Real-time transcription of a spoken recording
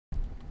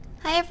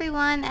Hi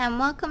everyone, and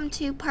welcome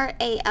to part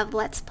 8 of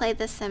Let's Play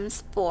The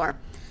Sims 4.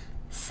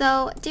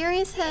 So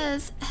Darius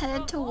has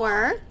headed to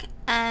work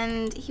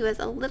and he was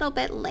a little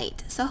bit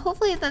late. So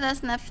hopefully that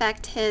doesn't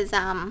affect his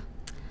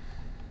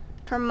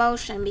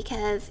promotion,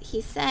 because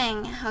he's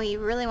saying how he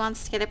really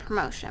wants to get a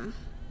promotion.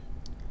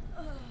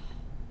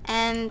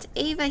 And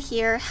Ava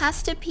here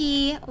has to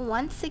pee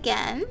once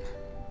again.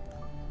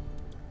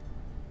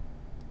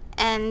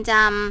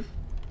 And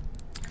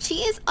she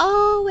is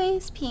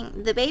always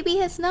peeing. The baby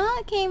has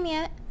not came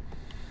yet.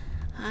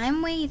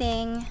 I'm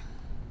waiting.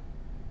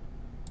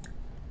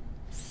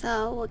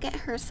 So we'll get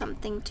her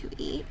something to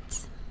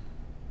eat.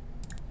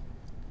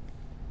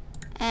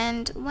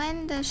 And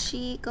when does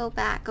she go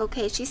back?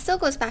 Okay, she still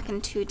goes back in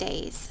 2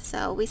 days,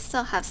 so we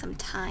still have some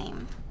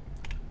time.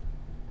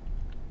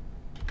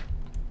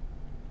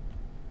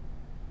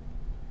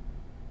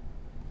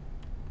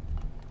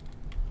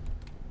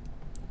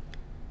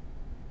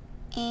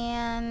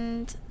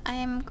 And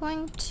I'm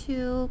going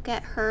to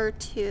get her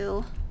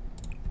to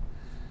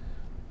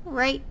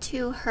write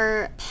to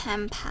her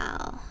pen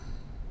pal.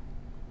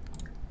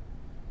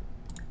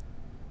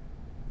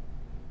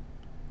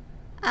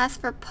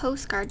 Ask for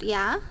postcard.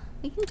 Yeah,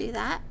 we can do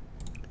that.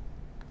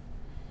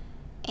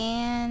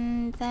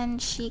 And then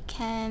she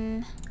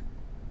can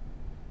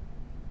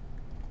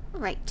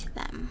write to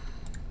them.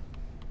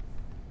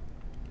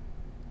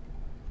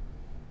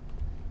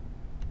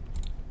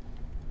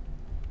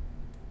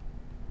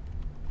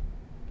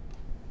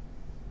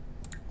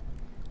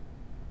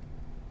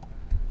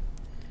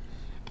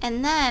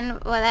 And then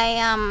what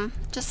I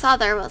just saw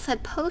there, well, it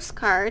said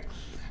postcard,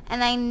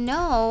 and I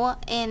know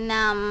in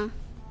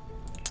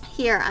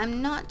here,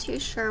 I'm not too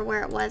sure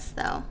where it was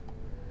though.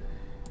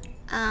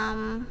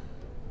 I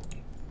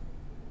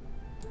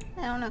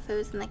don't know if it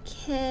was in the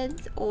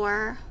kids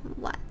or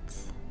what.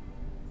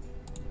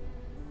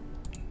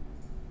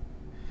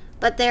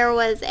 But there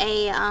was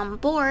a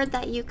board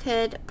that you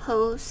could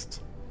post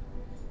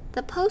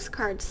the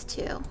postcards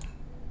to,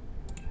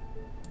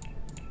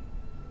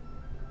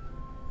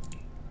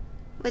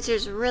 which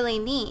is really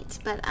neat,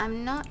 but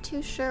I'm not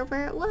too sure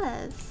where it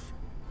was.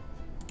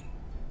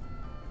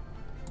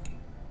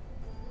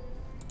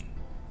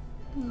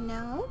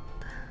 Nope.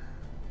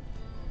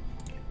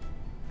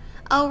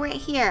 Oh, right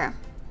here.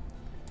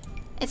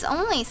 It's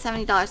only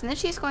 $70, and if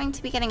she's going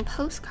to be getting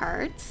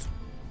postcards,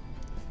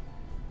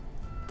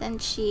 then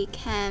she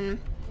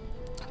can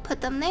put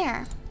them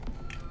there.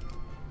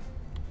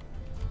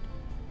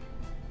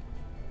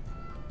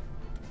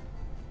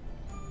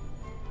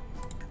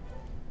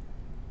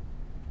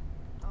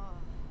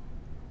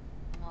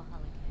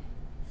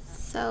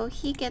 So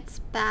he gets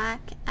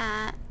back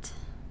at,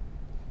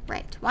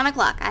 right, 1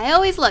 o'clock. I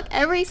always look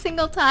every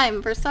single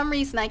time. For some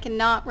reason I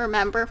cannot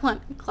remember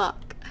 1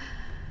 o'clock.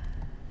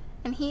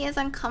 And he is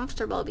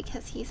uncomfortable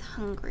because he's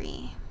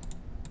hungry.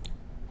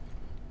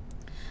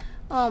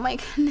 Oh my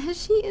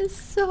goodness, she is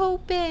so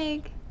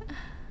big.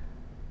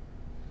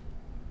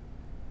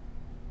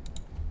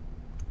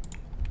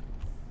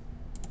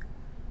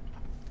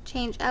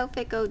 Change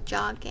outfit, go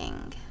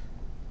jogging.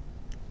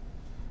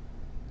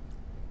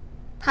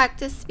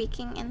 Practice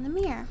speaking in the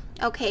mirror.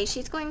 Okay,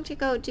 she's going to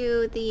go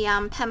do the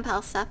pen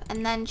pal stuff,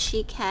 and then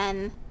she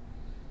can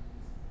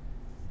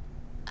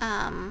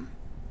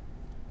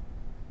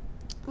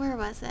where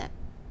was it?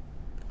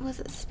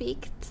 Was it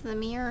speak to the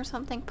mirror or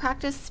something?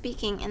 Practice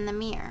speaking in the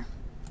mirror.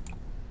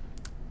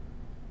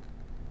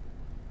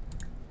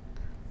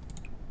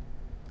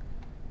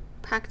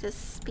 Practice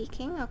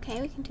speaking.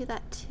 Okay, we can do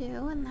that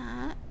too, and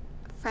that.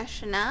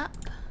 Freshen up.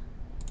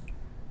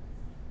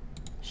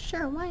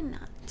 Sure, why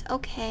not?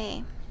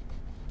 Okay.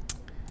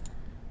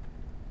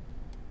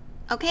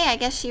 Okay, I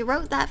guess she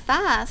wrote that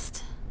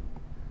fast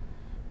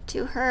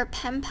to her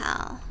pen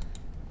pal.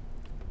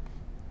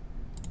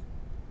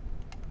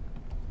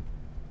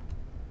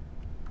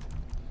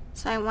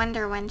 So I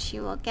wonder when she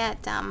will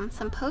get some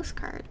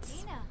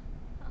postcards.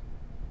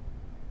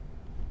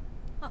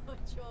 Oh,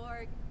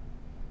 Jorg.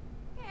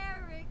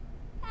 Eric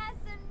has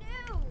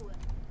a new.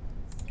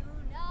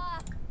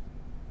 Suna.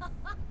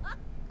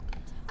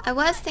 I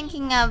was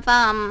thinking of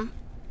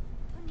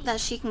that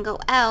she can go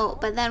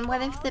out, but then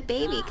what if the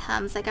baby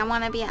comes? Like, I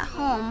want to be at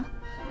home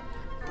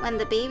when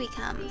the baby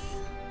comes.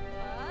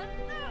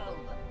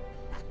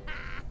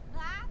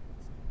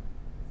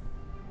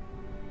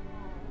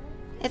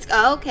 It's,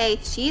 oh, okay,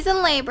 she's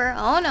in labor.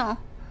 Oh no.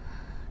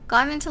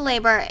 Gone into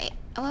labor.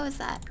 What was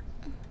that?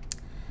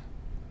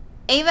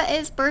 Ava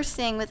is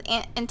bursting with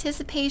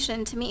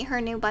anticipation to meet her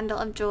new bundle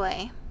of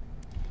joy.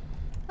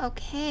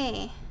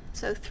 Okay,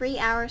 so 3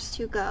 hours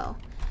to go.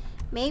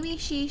 Maybe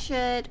she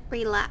should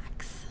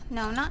relax.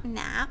 No, not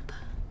nap.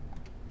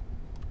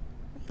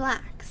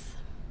 Relax.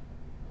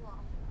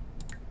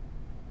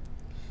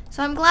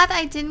 So I'm glad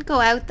I didn't go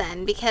out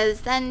then,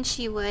 because then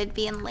she would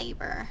be in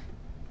labor.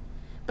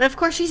 But of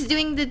course she's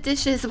doing the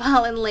dishes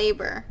while in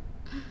labor.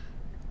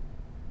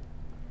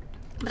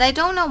 But I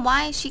don't know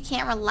why she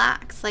can't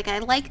relax. Like, I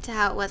liked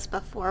how it was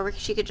before, where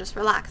she could just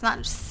relax, not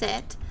just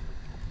sit.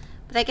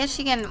 But I guess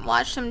she can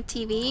watch some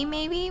TV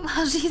maybe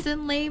while she's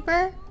in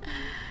labor.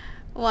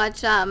 Watch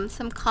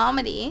some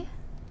comedy.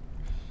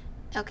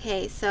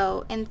 Okay,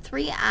 so in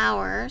 3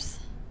 hours,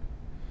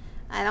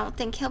 I don't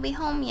think he'll be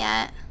home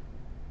yet.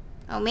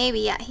 Oh, maybe,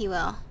 yeah, he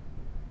will.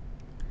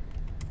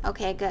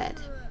 Okay, good.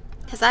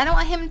 Because I don't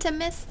want him to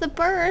miss the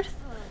birth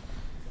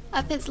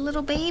of his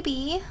little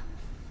baby.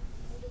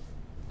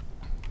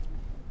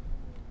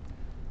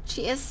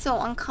 She is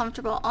so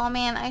uncomfortable. Oh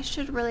man, I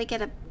should really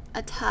get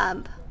a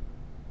tub.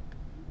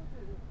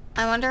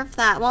 I wonder if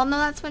that... Well, no,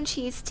 that's when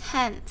she's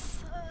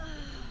tense.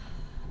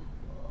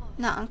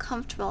 Not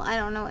uncomfortable. I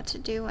don't know what to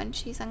do when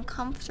she's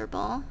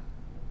uncomfortable.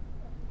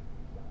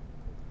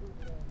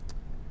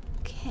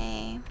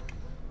 Okay.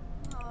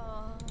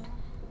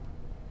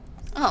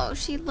 Oh,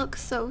 she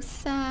looks so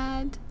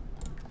sad.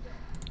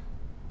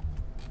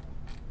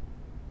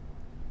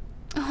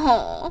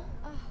 Oh.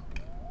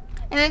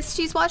 And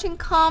she's watching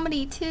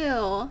comedy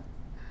too.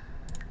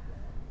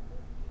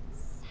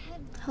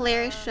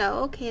 Hilarious show.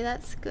 Okay,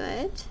 that's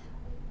good.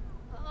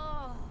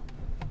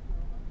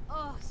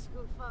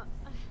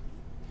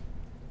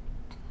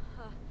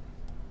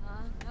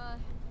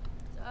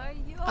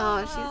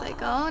 Oh, she's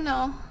like, oh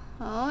no.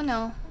 Oh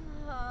no.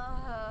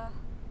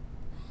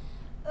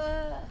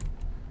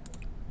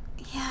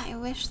 Yeah, I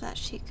wish that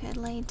she could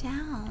lay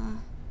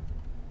down.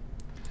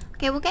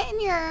 Okay, we'll get in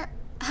your...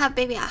 Have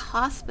baby at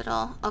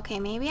hospital. Okay,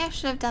 maybe I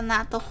should have done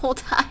that the whole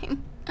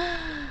time.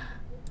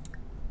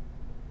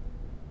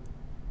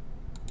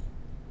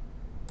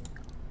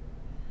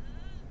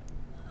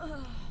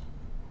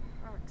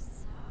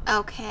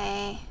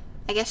 Okay.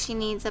 I guess she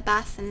needs a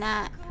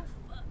bassinet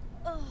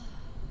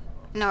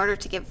in order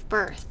to give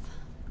birth.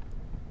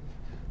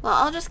 Well,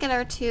 I'll just get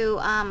her to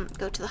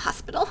go to the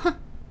hospital.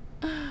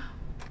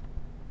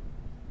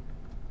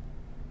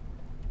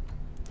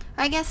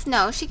 I guess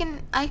no, she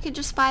can... I could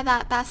just buy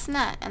that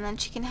bassinet and then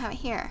she can have it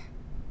here.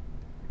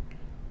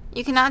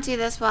 You cannot do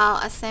this while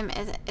a sim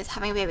is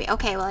having a baby.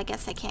 Okay, well I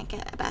guess I can't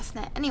get a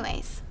bassinet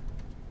anyways.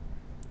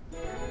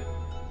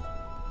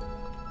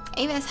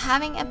 Ava is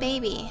having a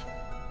baby.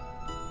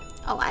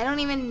 Oh, I don't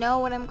even know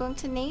what I'm going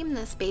to name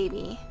this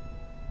baby.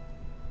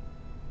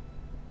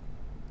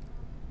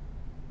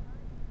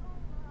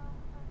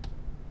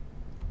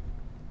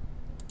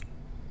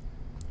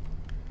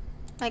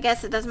 I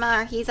guess it doesn't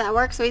matter. He's at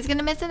work, so he's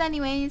gonna miss it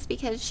anyways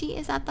because she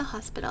is at the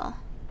hospital.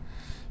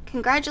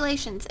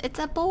 Congratulations, it's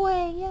a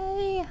boy.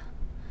 Yay.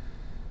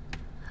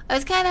 I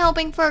was kind of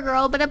hoping for a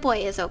girl, but a boy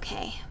is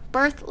okay.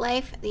 Birth,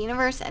 life, the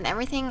universe, and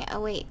everything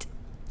await.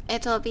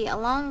 It'll be a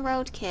long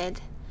road,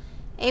 kid.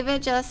 Ava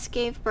just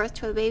gave birth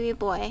to a baby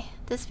boy.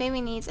 This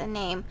baby needs a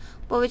name.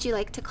 What would you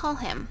like to call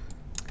him?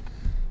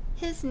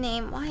 His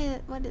name,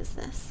 what is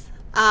this?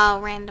 Oh,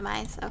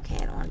 randomize. Okay,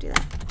 I don't want to do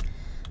that.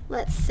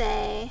 Let's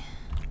say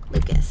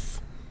Lucas.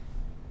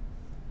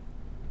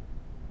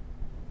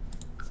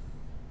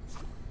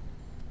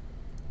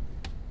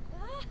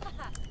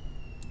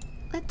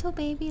 Little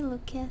baby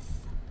Lucas.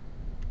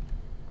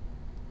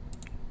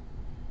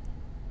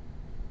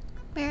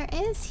 Where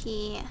is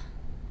he?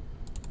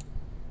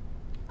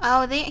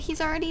 Oh,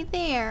 he's already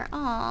there.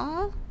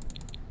 Aww.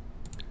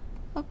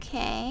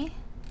 Okay.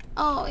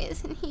 Oh,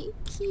 isn't he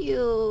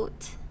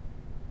cute?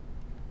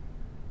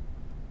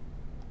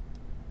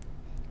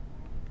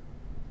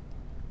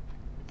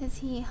 Is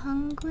he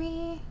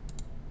hungry?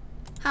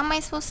 How am I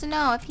supposed to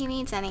know if he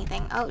needs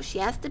anything? Oh, she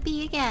has to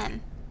pee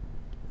again.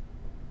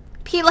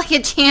 Pee like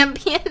a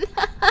champion.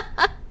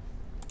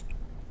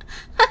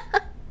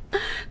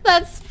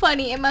 That's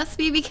funny. It must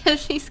be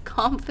because she's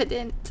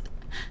confident.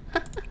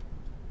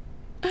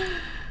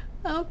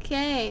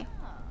 Okay.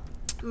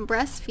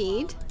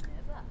 Breastfeed.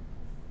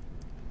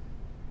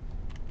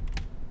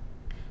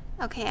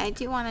 Okay, I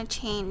do want to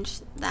change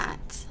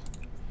that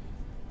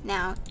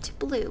now to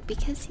blue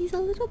because he's a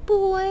little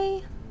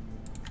boy.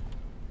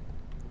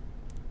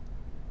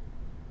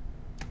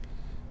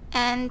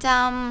 And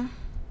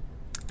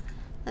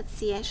let's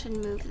see, I should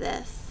move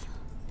this.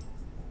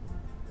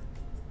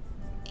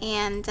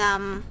 And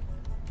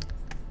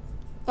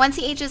once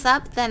he ages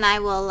up, then I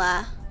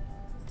will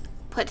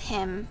put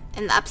him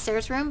in the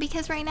upstairs room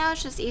because right now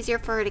it's just easier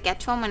for her to get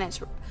to him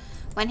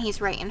when he's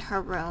right in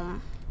her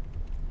room.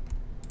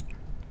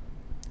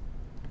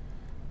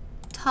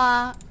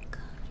 Talk,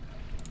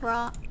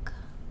 rock,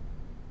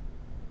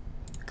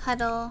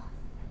 cuddle,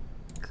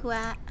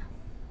 quack,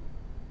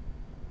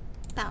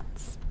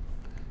 bounce.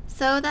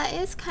 So that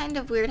is kind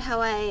of weird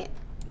how I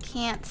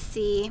can't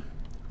see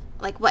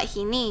like what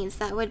he needs.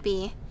 That would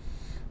be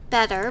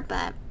better,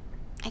 but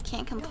I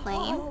can't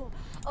complain.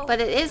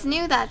 But it is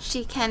new that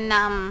she can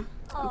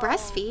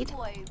breastfeed.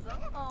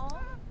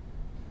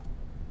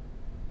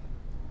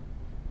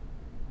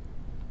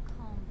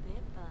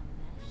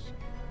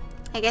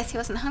 I guess he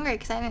wasn't hungry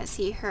because I didn't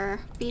see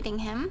her feeding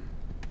him.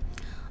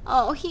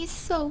 Oh, he's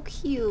so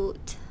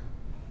cute.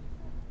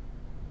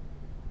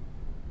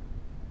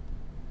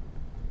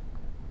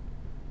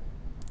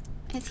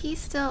 Is he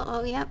still...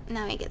 Oh, yep.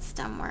 Now he gets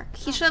done work.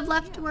 He should have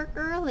left work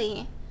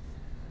early.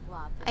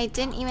 I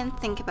didn't even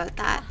think about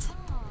that.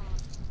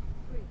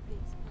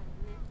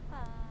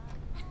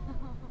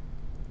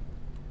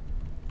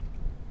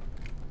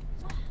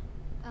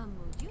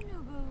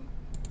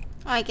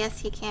 Oh, I guess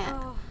he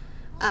can't.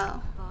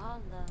 Oh. Vala.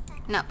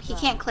 Nope, he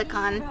can't click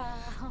on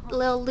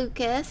Lil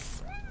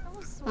Lucas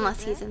Oh,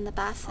 unless he's Swibbit. in the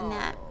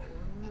bassinet. Oh,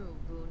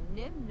 Nubu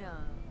Nimna.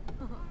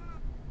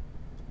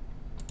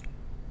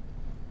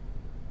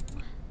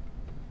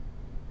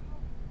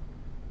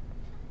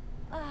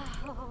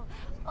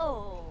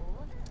 Oh.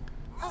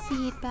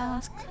 Speed,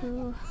 bounce,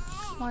 coup.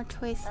 More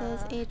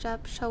choices. Age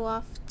up, show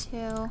off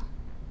to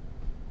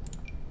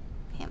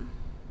him.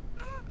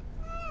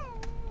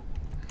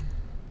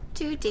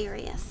 To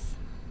Darius.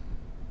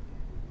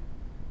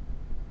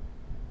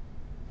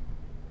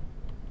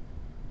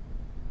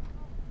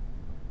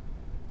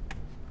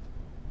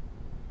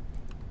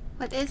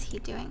 What is he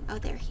doing? Oh,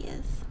 there he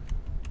is.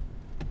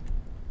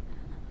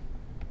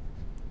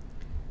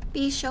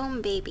 Be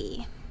shown,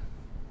 baby.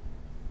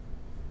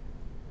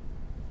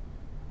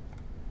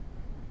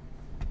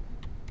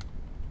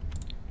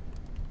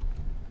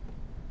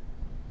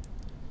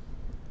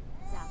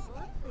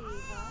 Zappa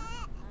Cleva.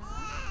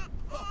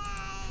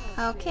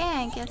 Okay,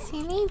 I guess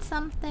he needs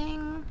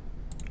something.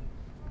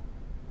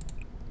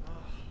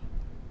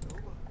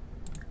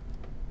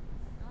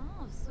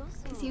 Oh, so.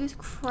 Because he was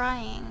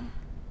crying.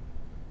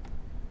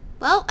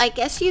 Well, I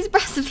guess she's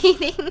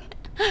breastfeeding.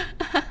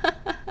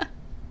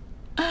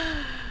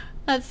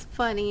 That's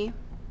funny.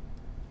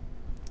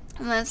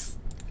 Let's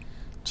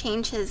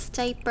change his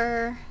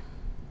diaper.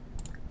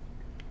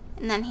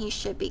 And then he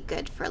should be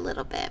good for a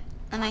little bit.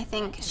 And I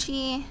think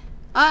she...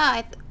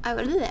 I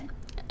would...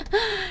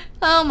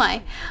 Oh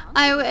my.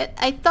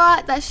 I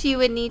thought that she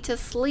would need to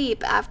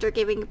sleep after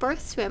giving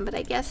birth to him, but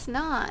I guess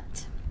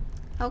not.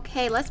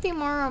 Okay, let's be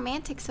more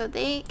romantic so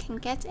they can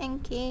get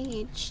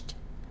engaged.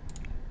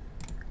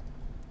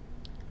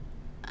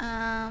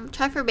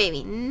 Try for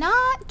baby.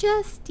 Not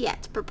just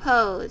yet.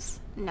 Propose.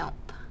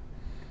 Nope.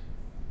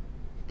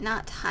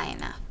 Not high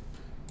enough.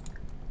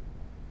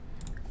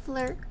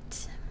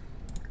 Flirt.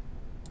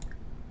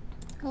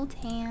 Hold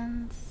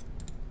hands.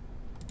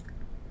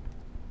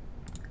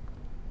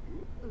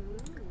 Ooh.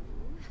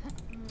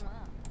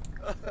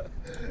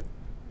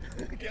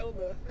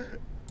 Gelda.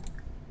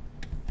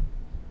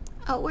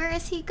 Oh, where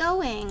is he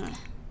going?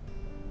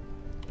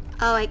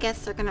 Oh, I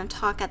guess they're gonna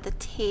talk at the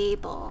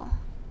table.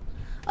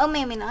 Oh,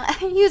 maybe not.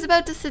 He was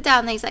about to sit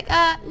down, and he's like,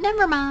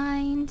 never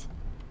mind.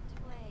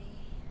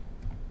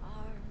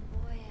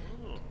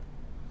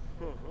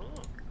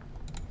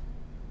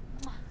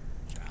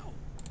 Ciao.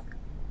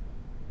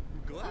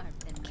 Glad.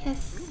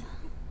 Kiss.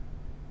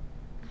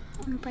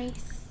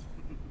 Embrace.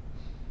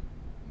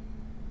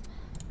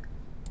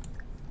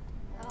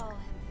 Oh,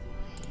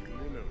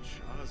 You know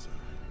Shaza.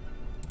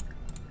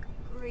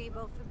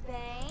 Grebo for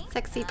bang.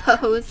 Sexy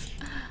pose.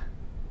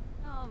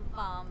 Oh,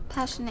 bomb.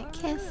 Passionate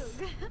kiss.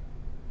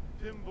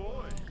 Tim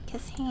boy.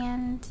 Kiss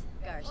hand.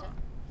 Garsha.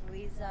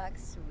 Wizak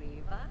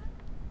Swiva.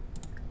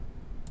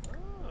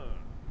 Ah.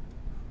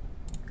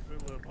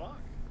 Philippak.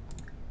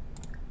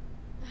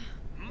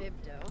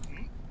 Bibdo.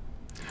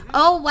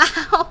 Oh,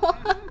 wow.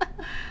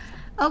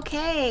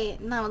 Okay,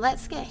 now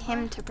let's get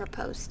him to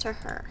propose to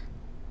her.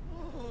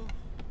 Oh,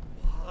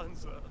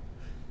 Hansa.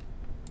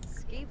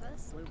 Skiva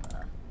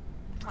Sluba.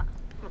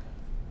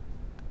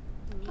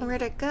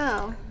 Where'd it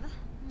go?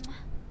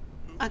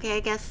 Okay, I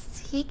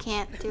guess he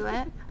can't do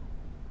it.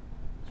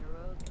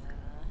 Droga.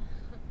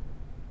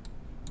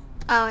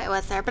 Oh, it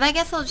was there, but I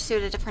guess I'll just do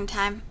it a different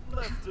time.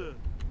 Left a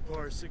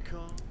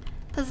Parsicon.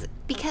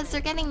 Because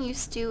they're getting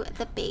used to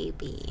the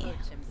baby.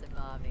 Ochim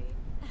Sabavi.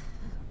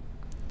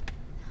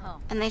 Oh.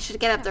 And they should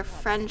get up their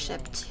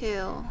friendship,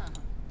 too.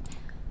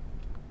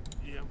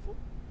 Yemful.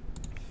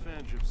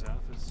 Fanjib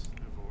Zaphis.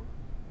 Ivor.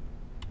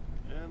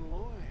 And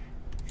Loy.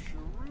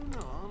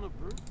 Sharuna on a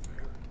bird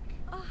ferric.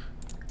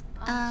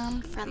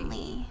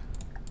 Friendly.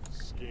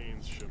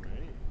 Skanes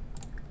Shemay.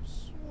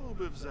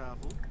 Swobiv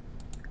Zaffel.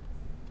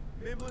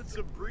 Miblets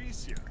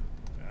Abricia.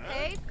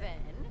 Hey,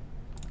 Finn.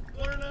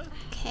 Lerna.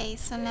 Okay,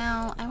 so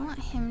now I want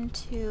him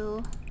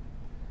to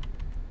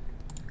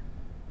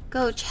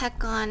go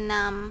check on,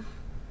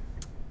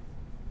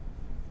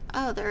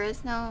 oh, there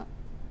is no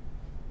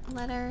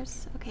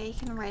letters. Okay,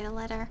 he can write a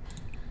letter.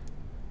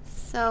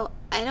 So,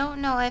 I don't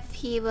know if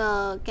he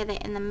will get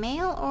it in the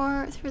mail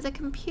or through the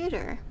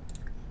computer.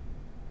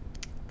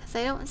 Because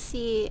I don't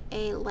see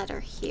a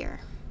letter here.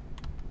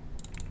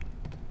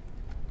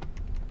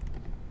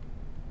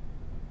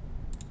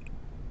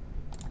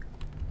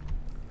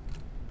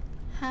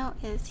 How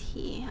is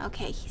he?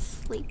 Okay, he's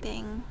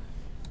sleeping.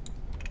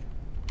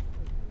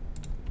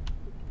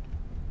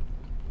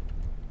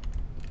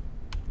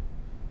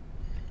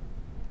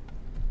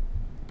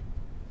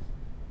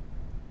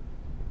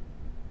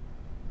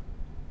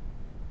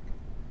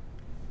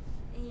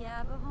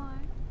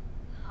 Yabahorn.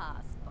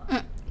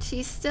 Hospa.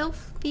 She's still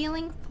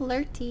feeling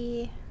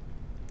flirty.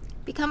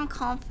 Become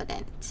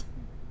confident.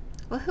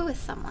 Woohoo is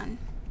someone.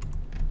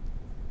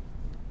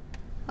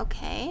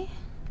 Okay.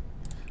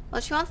 Well,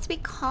 she wants to be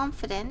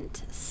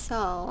confident,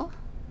 so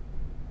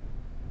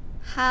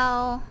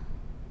how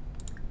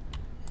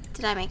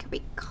did I make her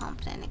be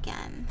confident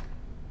again?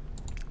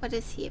 What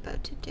is he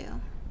about to do?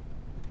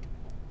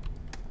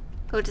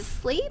 Go to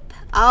sleep?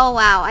 Oh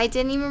wow, I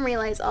didn't even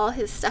realize all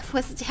his stuff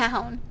was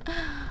down.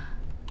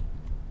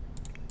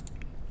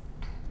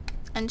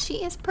 And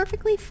she is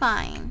perfectly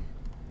fine.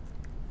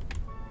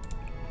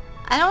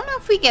 I don't know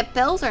if we get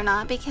bills or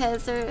not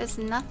because there is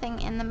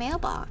nothing in the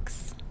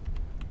mailbox.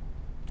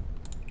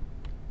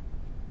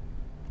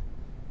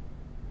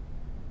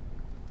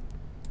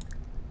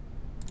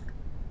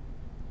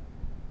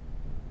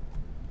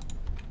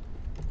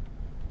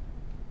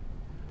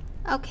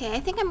 Okay, I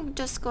think I'm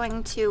just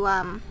going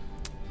to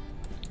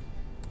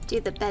do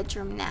the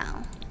bedroom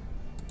now.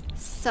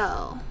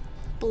 So,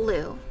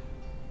 blue.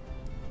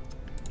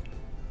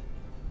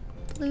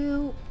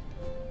 Blue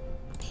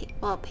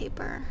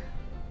wallpaper.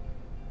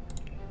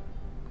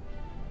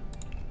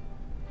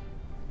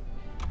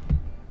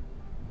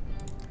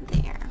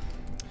 There.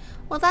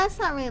 Well, that's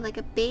not really like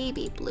a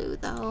baby blue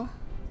though.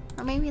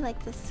 Or maybe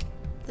like this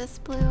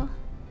blue.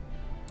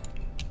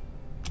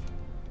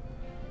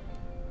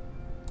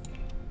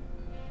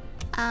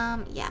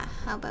 Yeah,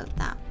 how about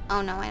that?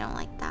 Oh no, I don't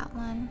like that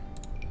one.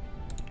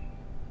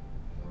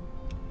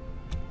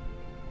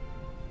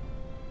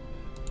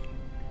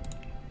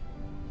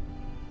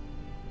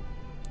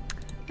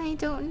 I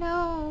don't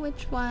know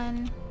which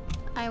one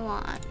I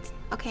want.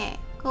 Okay,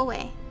 go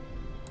away.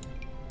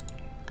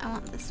 I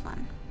want this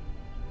one.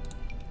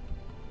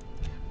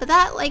 But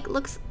that like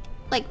looks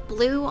like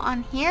blue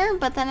on here,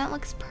 but then it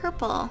looks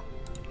purple.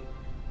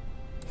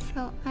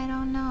 So I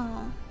don't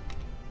know.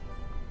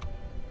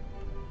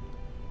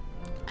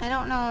 I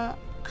don't know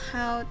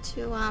how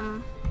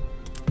to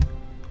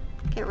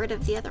get rid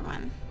of the other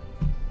one.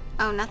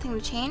 Oh, nothing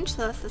to change,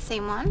 so that's the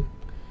same one.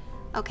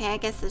 Okay, I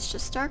guess it's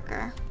just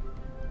darker.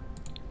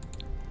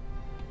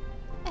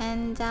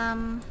 And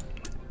I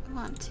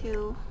want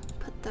to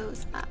put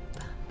those up.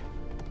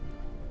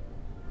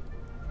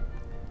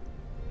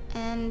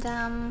 And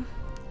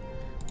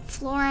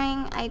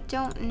flooring, I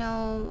don't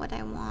know what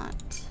I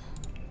want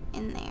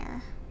in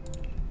there.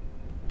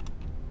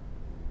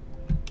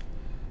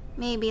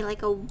 Maybe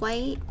like a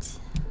white.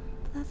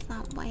 That's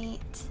not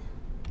white.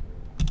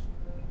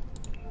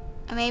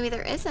 Or maybe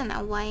there isn't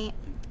a white.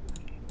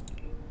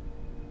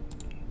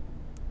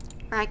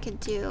 Or I could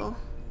do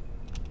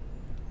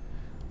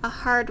a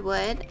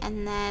hardwood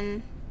and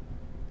then,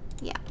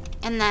 yeah.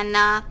 And then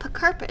put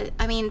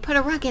put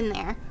a rug in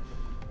there.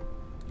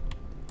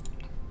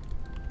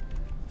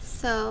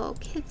 So,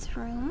 kids'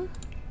 room.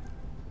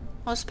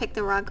 I'll just pick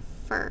the rug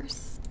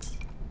first.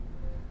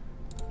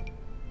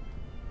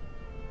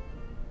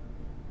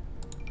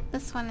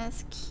 This one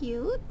is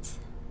cute.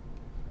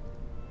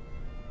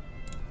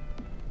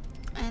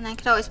 And I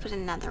could always put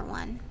another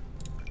one.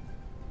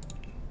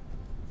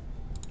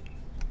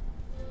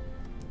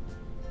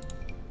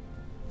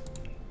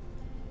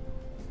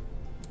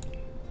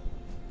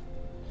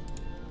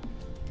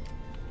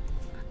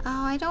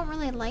 Oh, I don't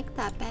really like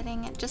that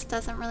bedding. It just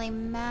doesn't really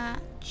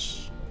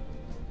match.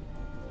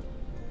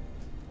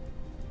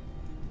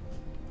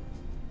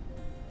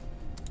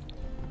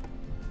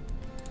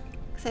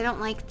 Because I don't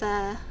like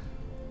the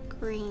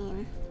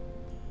green.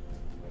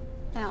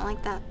 I don't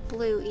like that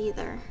blue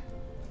either.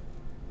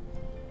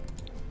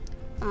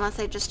 Unless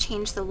I just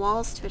change the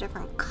walls to a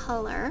different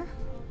color.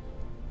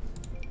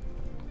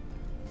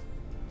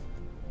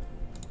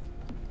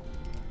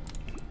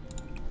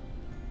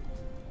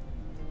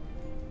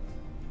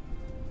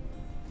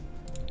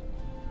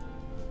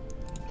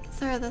 Is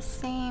there the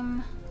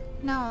same?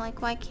 No,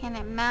 like why can't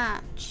it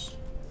match?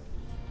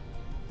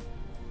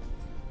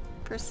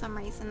 For some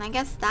reason. I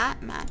guess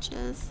that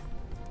matches.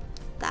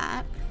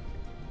 That.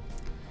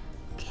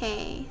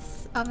 Okay.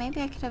 Oh, maybe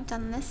I could have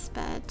done this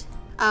bed.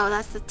 Oh,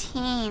 that's the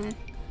teen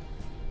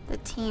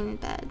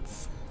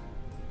beds.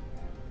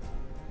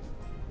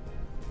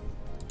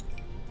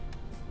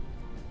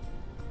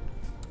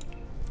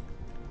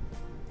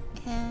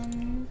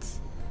 And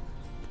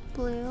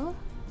blue.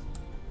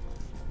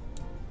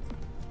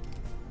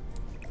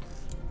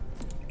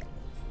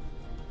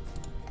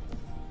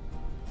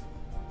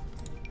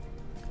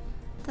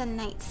 The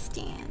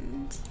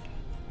nightstand.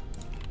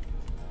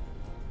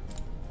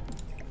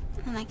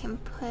 And I can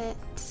put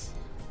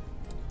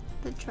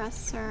the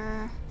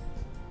dresser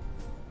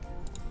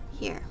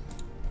here.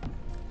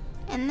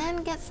 And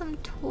then get some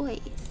toys.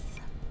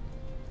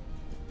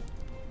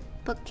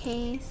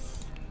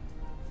 Bookcase.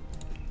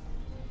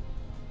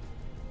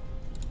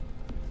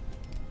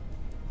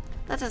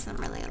 That doesn't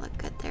really look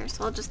good there,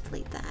 so I'll just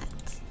delete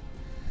that.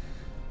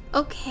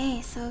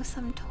 Okay, so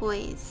some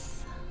toys.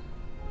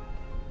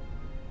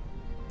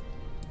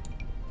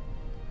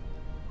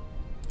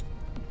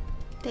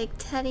 Big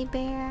teddy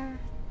bear.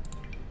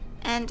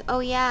 And oh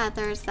yeah,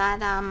 there's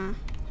that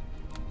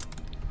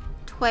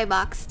toy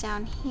box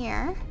down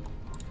here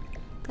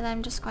that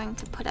I'm just going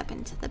to put up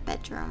into the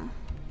bedroom.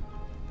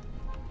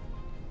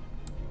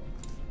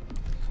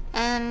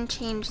 And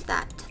change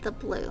that to the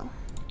blue.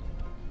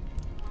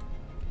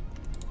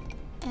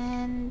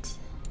 And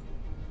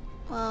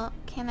well,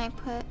 can I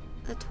put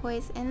the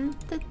toys in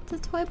the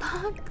toy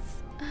box?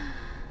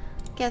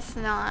 Guess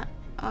not.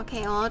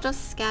 Okay, well I'll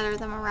just scatter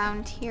them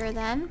around here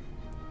then.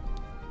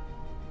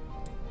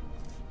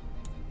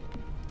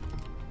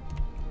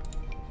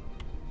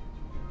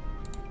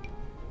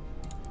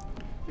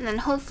 And then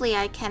hopefully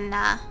I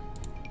can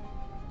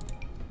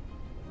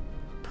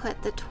put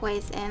the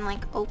toys in,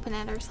 like open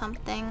it or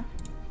something.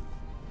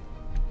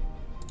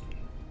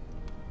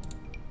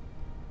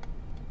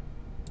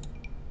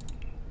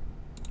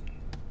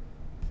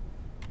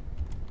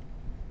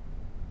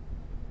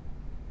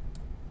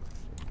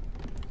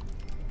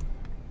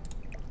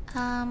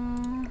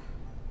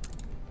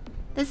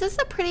 This is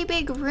a pretty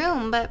big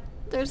room, but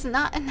there's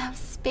not enough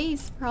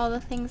space for all the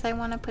things I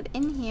want to put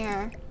in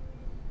here.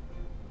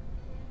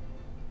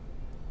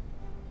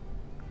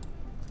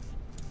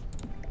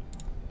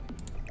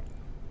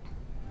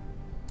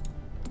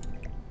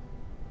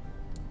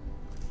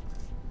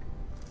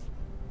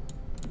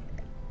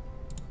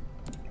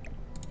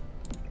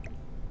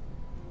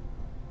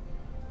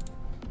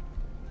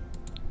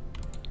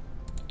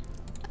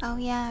 Oh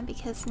yeah,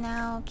 because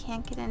now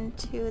can't get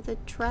into the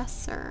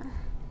dresser.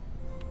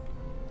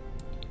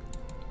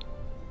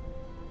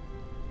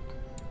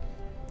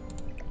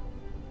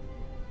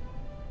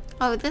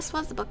 Oh, this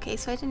was the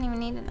bookcase, so I didn't even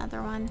need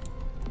another one.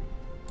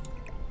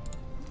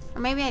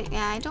 Or maybe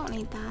yeah, I don't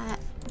need that.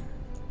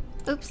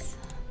 Oops,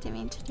 didn't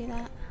mean to do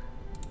that.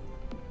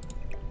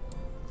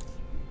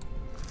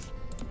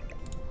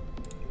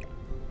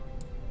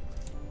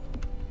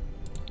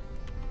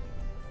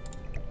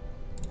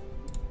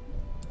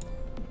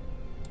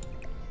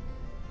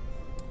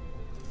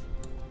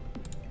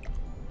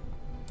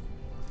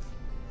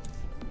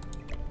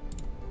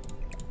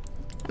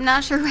 I'm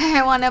not sure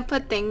where I want to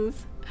put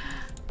things.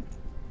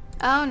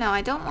 Oh no,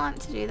 I don't want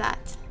to do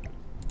that.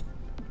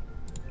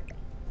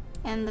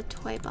 And the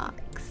toy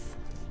box.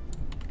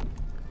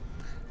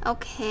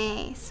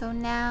 Okay, so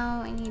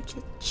now I need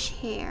a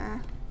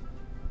chair.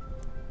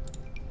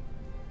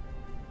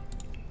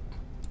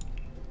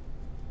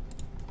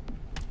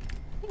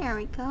 There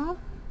we go.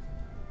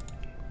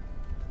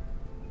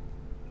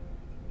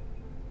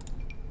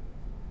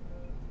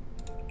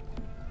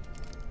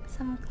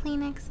 Some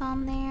Kleenex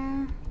on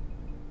there.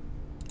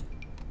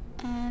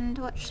 And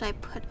what should I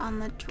put on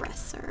the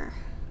dresser?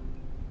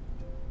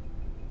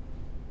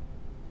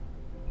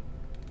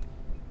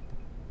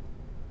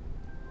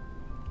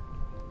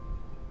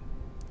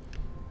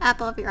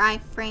 Apple of your eye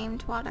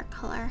framed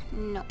watercolor.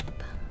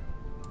 Nope.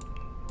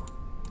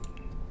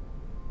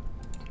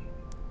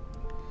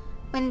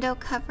 Window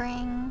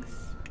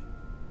coverings.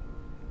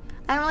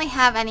 I don't really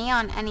have any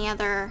on any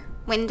other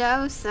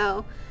window,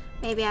 so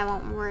maybe I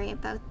won't worry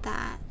about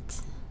that.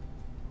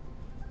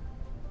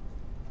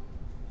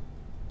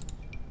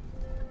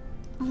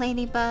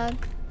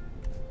 Ladybug.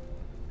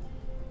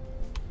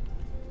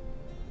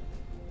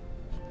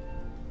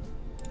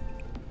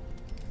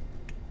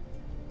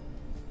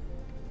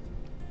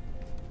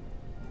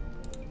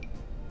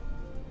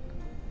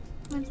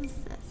 What is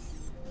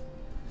this?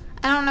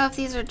 I don't know if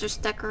these are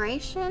just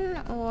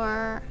decoration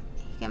or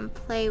you can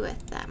play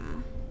with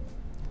them.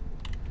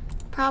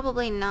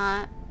 Probably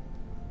not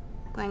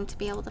going to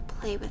be able to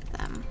play with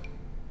them.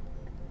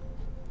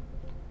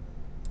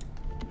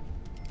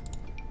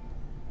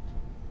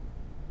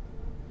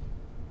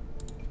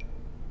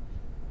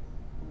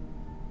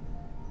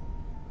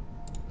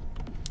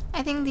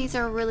 I think these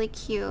are really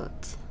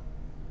cute.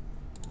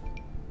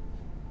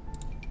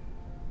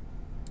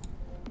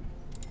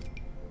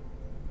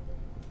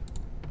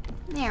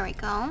 There we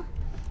go.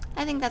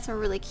 I think that's a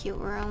really cute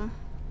room.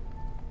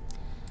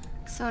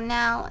 So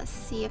now let's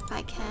see if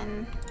I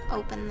can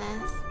open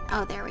this.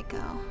 Oh, there we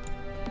go.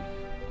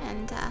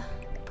 And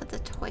put the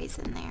toys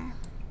in there.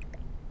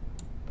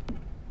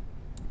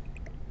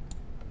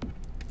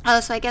 Oh,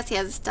 so I guess he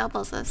has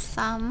doubles of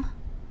some.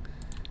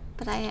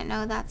 But I didn't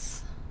know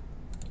that's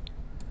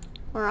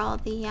where all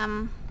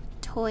the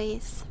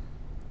toys.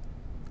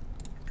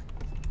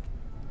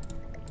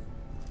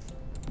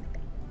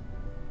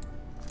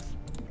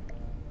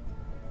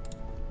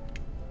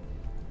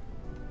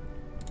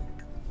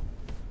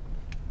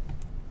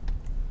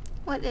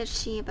 What is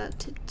she about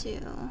to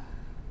do?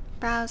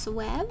 Browse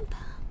web?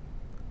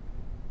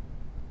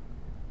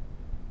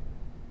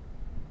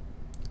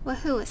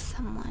 Woohoo is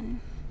someone.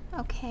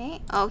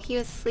 Okay. Oh, he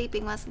was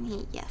sleeping, wasn't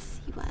he?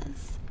 Yes, he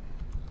was.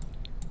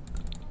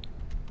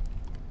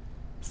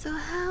 So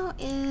how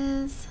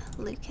is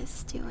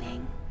Lucas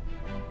doing?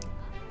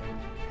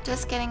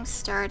 Just getting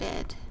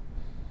started.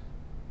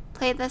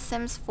 Played The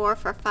Sims 4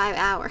 for 5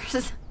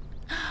 hours.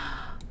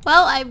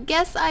 Well, I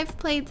guess I've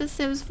played The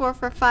Sims 4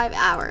 for 5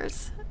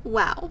 hours.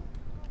 Wow.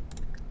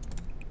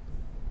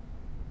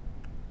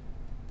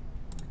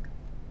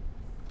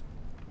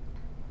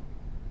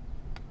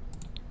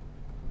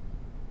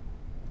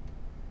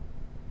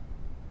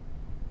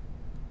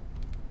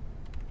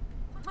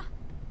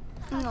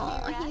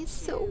 Oh, he's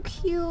so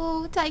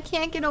cute. I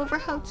can't get over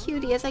how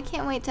cute he is. I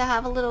can't wait to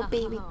have a little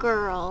baby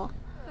girl.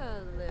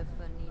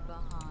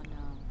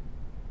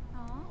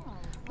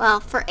 Well,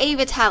 for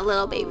Ava to have a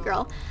little baby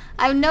girl.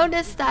 I've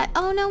noticed that,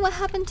 oh no, what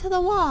happened to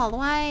the wall?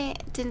 Why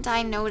didn't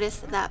I notice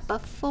that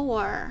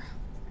before?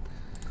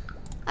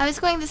 I was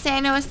going to say, I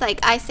noticed like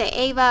I say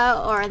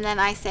Ava or and then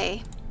I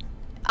say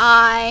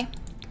I.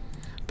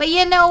 But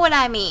you know what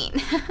I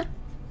mean.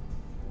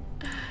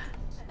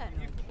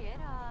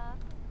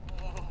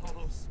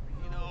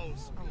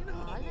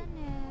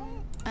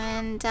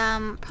 And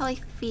probably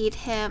feed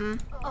him.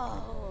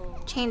 Oh.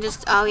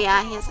 Changes. Oh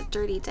yeah, he has a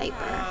dirty diaper.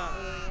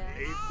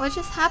 What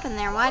just happened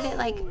there? Why did it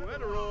like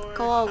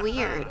go all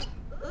weird?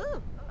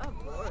 Ooh, I'm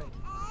bored.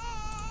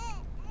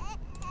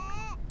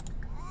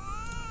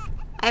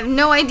 I have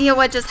no idea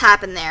what just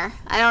happened there.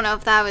 I don't know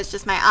if that was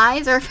just my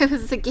eyes or if it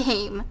was the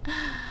game.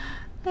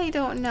 I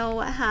don't know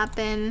what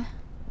happened.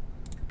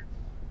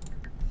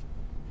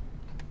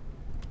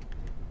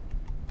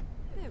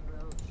 Hey,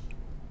 Roach.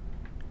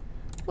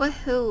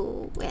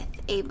 Woohoo with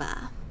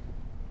Ava.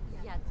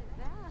 Ja, tva.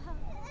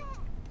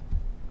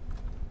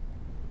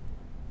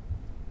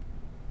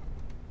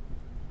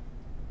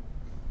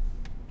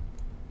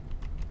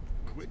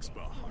 Quick's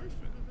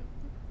beharfen.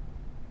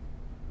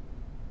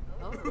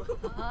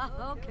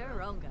 Oh,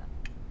 Karonga.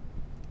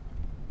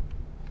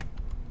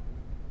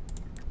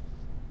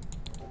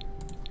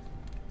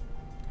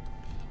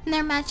 And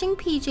they're matching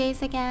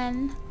PJs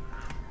again.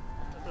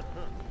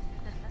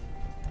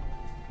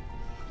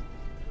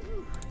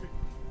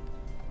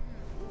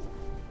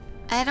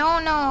 I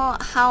don't know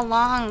how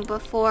long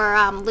before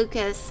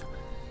Lucas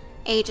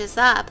ages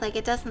up. Like,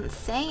 it doesn't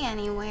say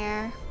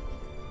anywhere.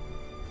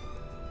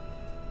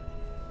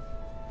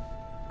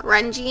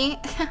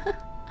 Grungy?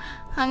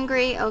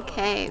 Hungry?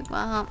 Okay,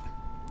 well.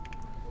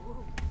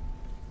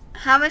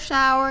 Have a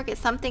shower, get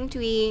something to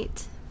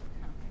eat.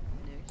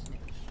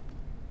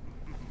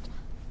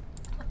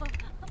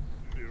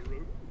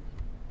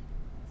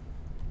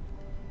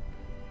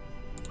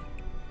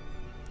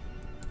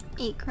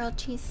 Eat grilled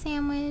cheese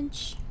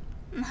sandwich.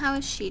 And how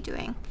is she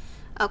doing?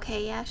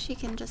 Okay, yeah, she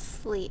can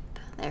just sleep.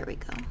 There we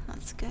go.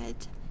 That's good.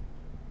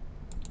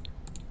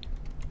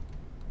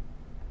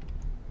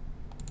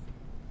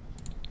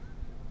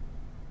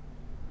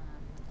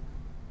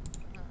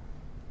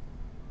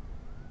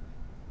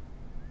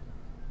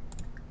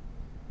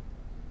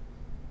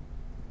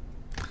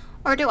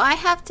 Or do I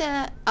have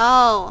to...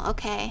 Oh,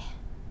 okay.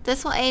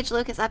 This will age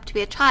Lucas up to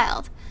be a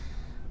child.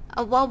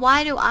 Well,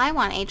 why do I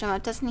want to age him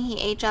up? Doesn't he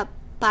age up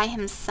by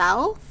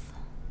himself?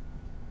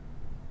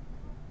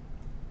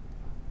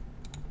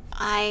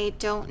 I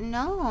don't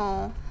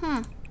know.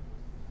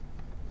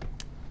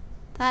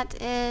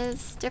 That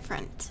is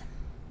different.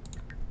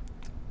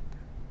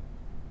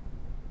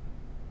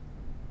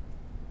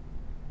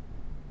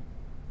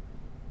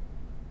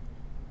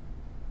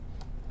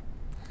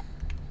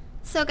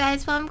 So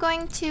guys, well, I'm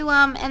going to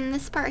end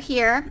this part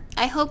here.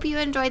 I hope you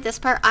enjoyed this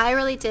part. I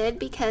really did,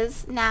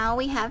 because now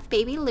we have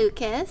baby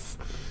Lucas.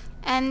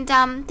 And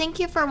thank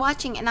you for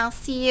watching, and I'll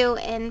see you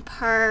in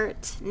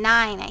part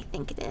 9, I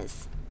think it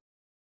is.